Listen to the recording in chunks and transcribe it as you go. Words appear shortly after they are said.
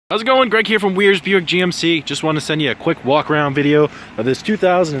How's it going? Greg here from Weir's Buick GMC. Just want to send you a quick walk around video of this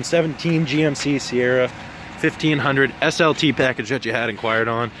 2017 GMC Sierra 1500 SLT package that you had inquired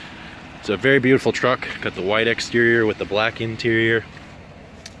on. It's a very beautiful truck. Got the white exterior with the black interior.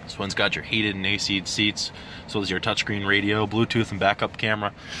 This one's got your heated and AC'd seats, so there's your touchscreen radio, Bluetooth and backup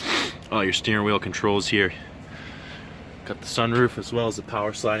camera. All your steering wheel controls here. Got the sunroof as well as the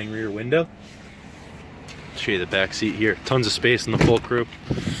power sliding rear window. Show you the back seat here. Tons of space in the full crew.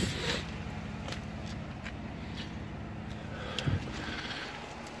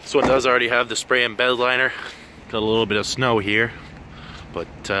 This one does already have the spray and bed liner. Got a little bit of snow here, but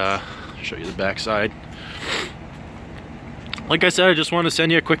I'll show you the back side. Like I said, I just want to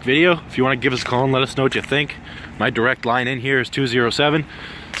send you a quick video. If you want to give us a call and let us know what you think, my direct line in here is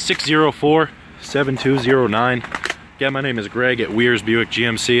 207-604-7209. Again, my name is Greg at Weir's Buick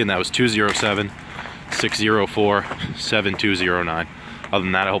GMC, and that was 207-604-7209. Other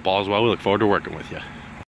than that, I hope all is well. We look forward to working with you.